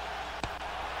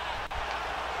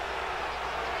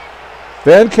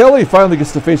 Van Kelly finally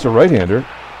gets to face a right-hander.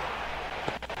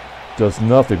 Does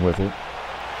nothing with it.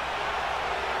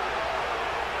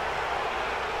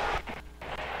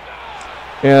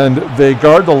 And they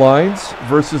guard the lines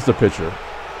versus the pitcher.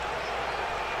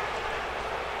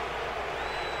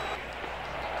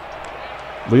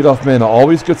 Leadoff man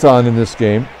always gets on in this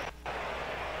game.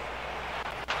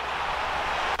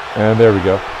 And there we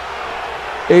go.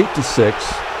 8-6.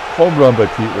 Home run by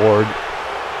Pete Ward.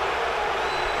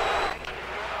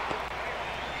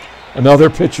 Another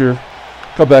pitcher.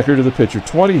 Come back here to the pitcher.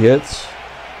 20 hits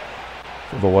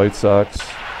for the White Sox.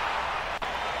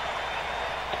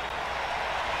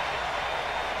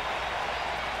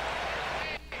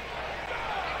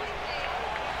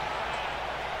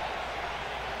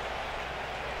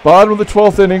 Bottom of the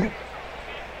 12th inning.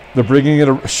 They're bringing in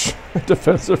a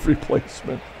defensive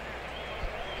replacement.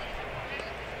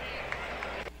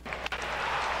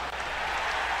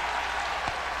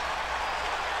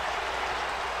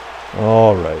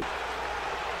 All right.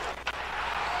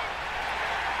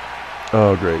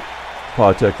 Oh, great.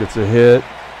 PATEK gets a hit.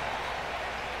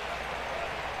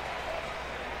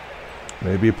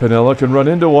 Maybe Piniella can run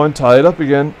into one, tie it up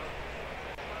again.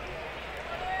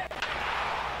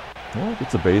 Well,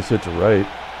 gets a base hit to right.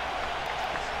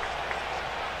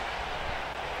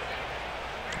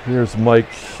 Here's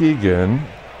Mike Keegan.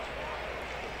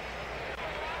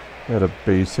 Had a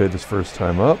base hit his first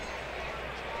time up.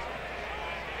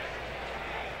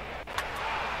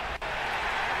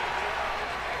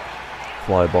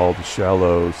 Fly ball to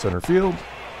shallow center field.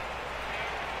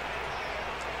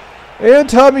 And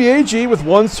Tommie Agee with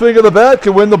one swing of the bat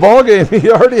can win the ball game. He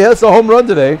already has a home run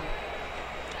today.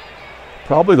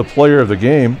 Probably the player of the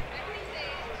game.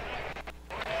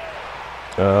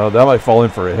 That might fall in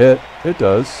for a hit. It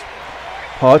does.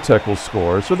 PATEK will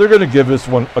score. So they're going to give this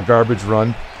one a garbage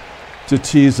run to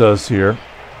tease us here.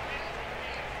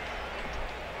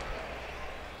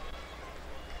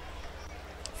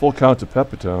 Full count to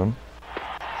Pepitone.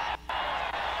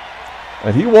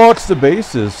 And he walks the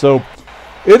bases. So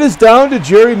it is down to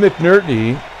Jerry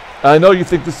McNERTNEY. I know you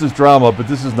think this is drama, but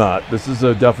this is not. This is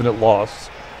a definite loss.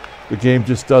 The game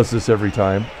just does this every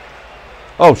time.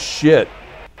 Oh, shit.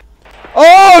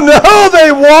 Oh, no!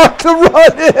 They walked the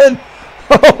run in!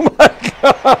 Oh, my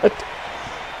God.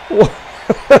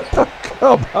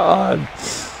 Come on.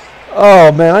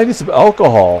 Oh, man, I need some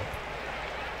alcohol.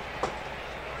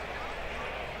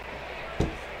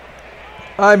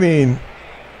 I mean...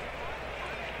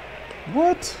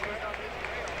 What?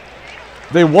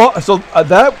 They walk... So,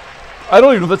 that... I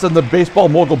don't even know if that's on the baseball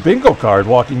mogul bingo card,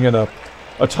 walking in a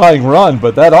tying run,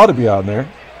 but that ought to be on there.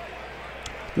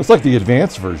 It's like the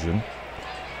advanced version.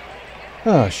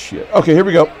 Oh, shit. Okay, here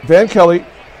we go. Van Kelly.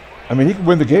 I mean, he can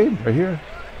win the game right here.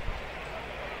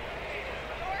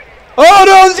 Oh,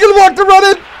 no, he's going to walk the run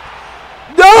in.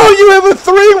 No, you have a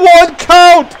 3-1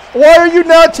 count. Why are you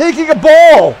not taking a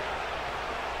ball?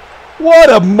 What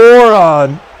a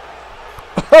moron.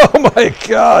 Oh, my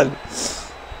God.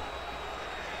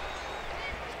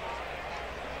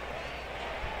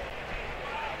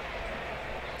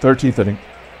 Thirteenth inning.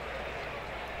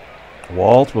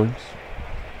 Walt Williams.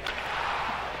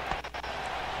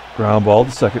 Ground ball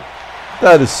to second.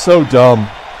 That is so dumb.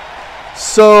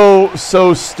 So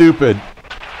stupid.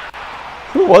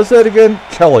 Who was that again?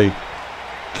 Kelly.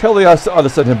 Kelly ought to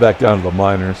send him back down to the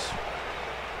minors.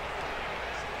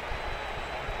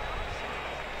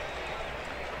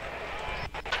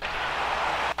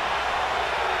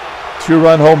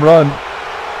 Two-run home run.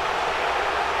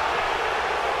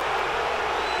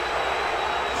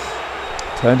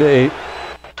 10-8.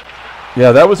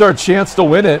 Yeah, that was our chance to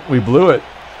win it. We blew it.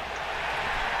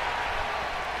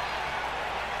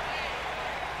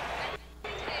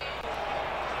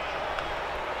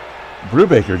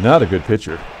 Brubaker, not a good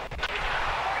pitcher.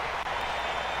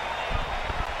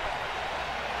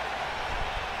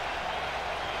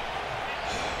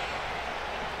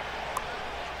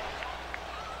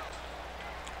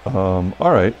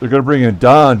 All right, they're going to bring in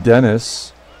Don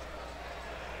Dennis.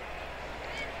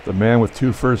 The man with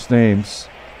two first names.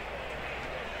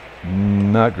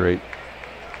 Not great.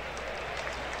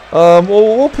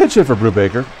 We'll pitch it for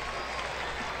Brubaker.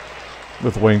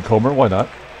 With Wayne Comer, why not?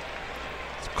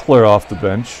 Let's clear off the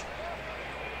bench.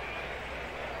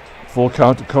 Full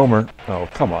count to Comer. Oh,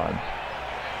 come on.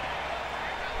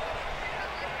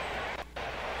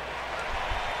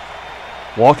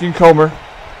 Walking Comer.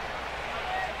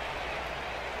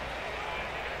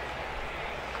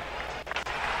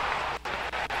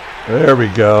 There we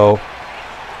go.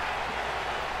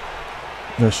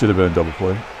 That should have been a double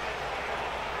play.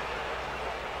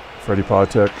 Freddie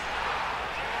PATEK.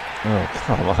 Oh,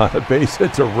 come on. A base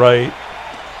hit to right.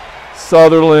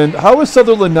 Sutherland. How is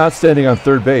Sutherland not standing on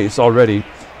third base already?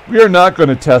 We are not going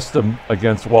to test him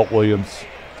against Walt Williams.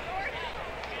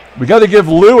 We got to give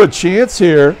Lou a chance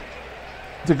here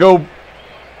to go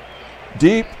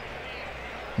deep.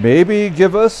 Maybe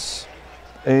give us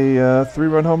a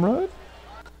 3-run home run?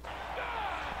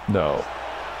 No.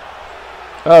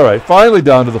 All right, finally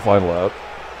down to the final out.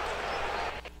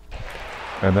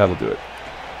 And that'll do it.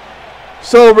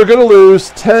 So we're going to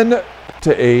lose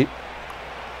 10-8.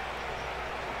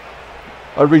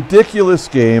 A ridiculous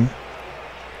game.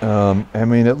 I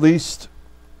mean, at least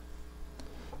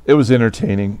it was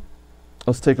entertaining.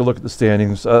 Let's take a look at the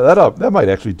standings. That might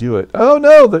actually do it. Oh,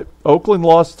 no, Oakland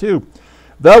lost too.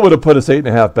 That would have put us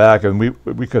 8.5 back, and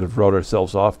we could have wrote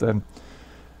ourselves off then.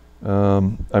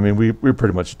 I mean, we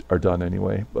pretty much are done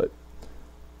anyway, but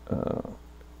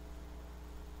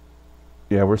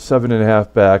yeah, we're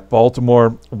 7.5 back.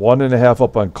 Baltimore 1.5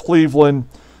 up on Cleveland.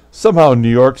 Somehow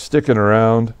New York sticking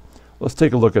around. Let's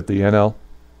take a look at the NL.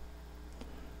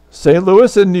 St.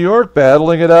 Louis and New York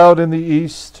battling it out in the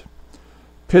East.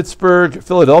 Pittsburgh,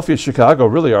 Philadelphia, Chicago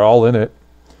really are all in it,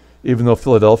 even though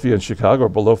Philadelphia and Chicago are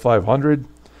below 500.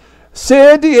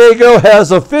 San Diego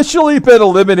has officially been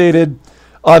eliminated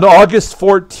on August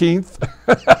 14th.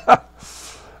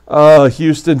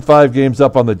 Houston 5 games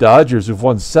up on the Dodgers, who've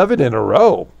won 7 in a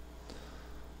row.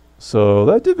 So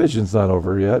that division's not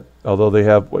over yet, although they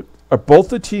have, are both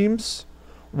the teams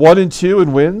 1-2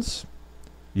 in wins?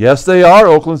 Yes, they are.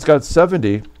 Oakland's got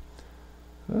 70.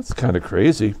 That's kind of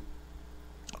crazy.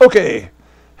 Okay,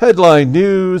 headline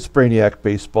news, Brainiac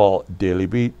Baseball Daily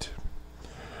Beat.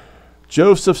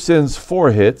 Josephson's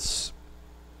 4 hits.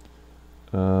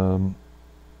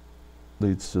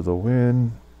 Leads to the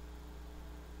win.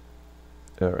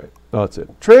 All right, that's it.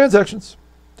 Transactions.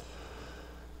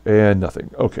 And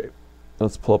nothing. Okay,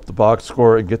 let's pull up the box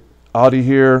score and get out of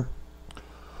here.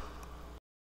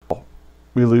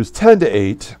 We lose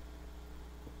 10-8.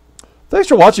 Thanks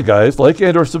for watching, guys. Like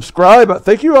and or subscribe.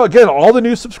 Thank you again, all the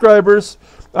new subscribers.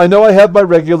 I know I have my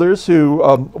regulars who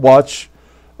watch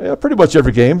pretty much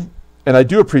every game, and I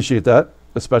do appreciate that,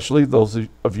 especially those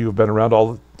of you who have been around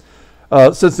all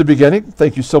since the beginning.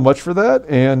 Thank you so much for that,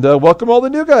 and welcome all the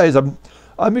new guys.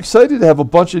 I'm excited to have a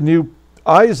bunch of new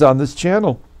eyes on this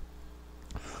channel.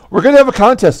 We're going to have a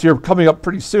contest here coming up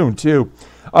pretty soon too.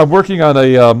 I'm working on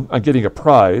on getting a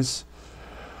prize.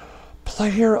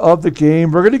 Player of the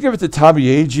game. We're going to give it to Tommie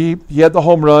Agee. He had the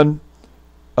home run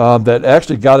that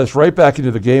actually got us right back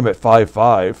into the game at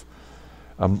 5-5.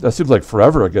 That seems like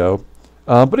forever ago.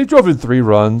 But he drove in 3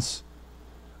 runs.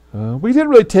 We didn't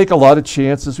really take a lot of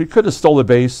chances. We could have stole a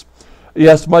base.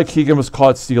 Yes, Mike Keegan was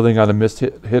caught stealing on a missed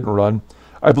hit and run.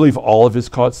 I believe all of his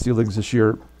caught stealings this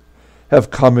year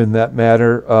have come in that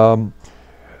manner.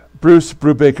 Bruce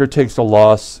Brubaker takes a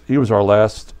loss. He was our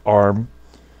last arm,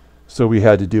 so we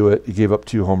had to do it. He gave up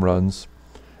 2 home runs.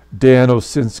 Dan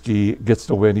Osinski gets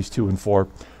the win. He's 2-4.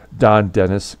 Don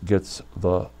Dennis gets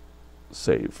the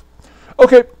save.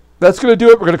 Okay, that's going to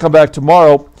do it. We're going to come back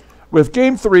tomorrow with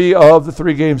Game 3 of the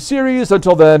 3-game series.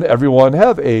 Until then, everyone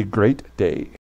have a great day.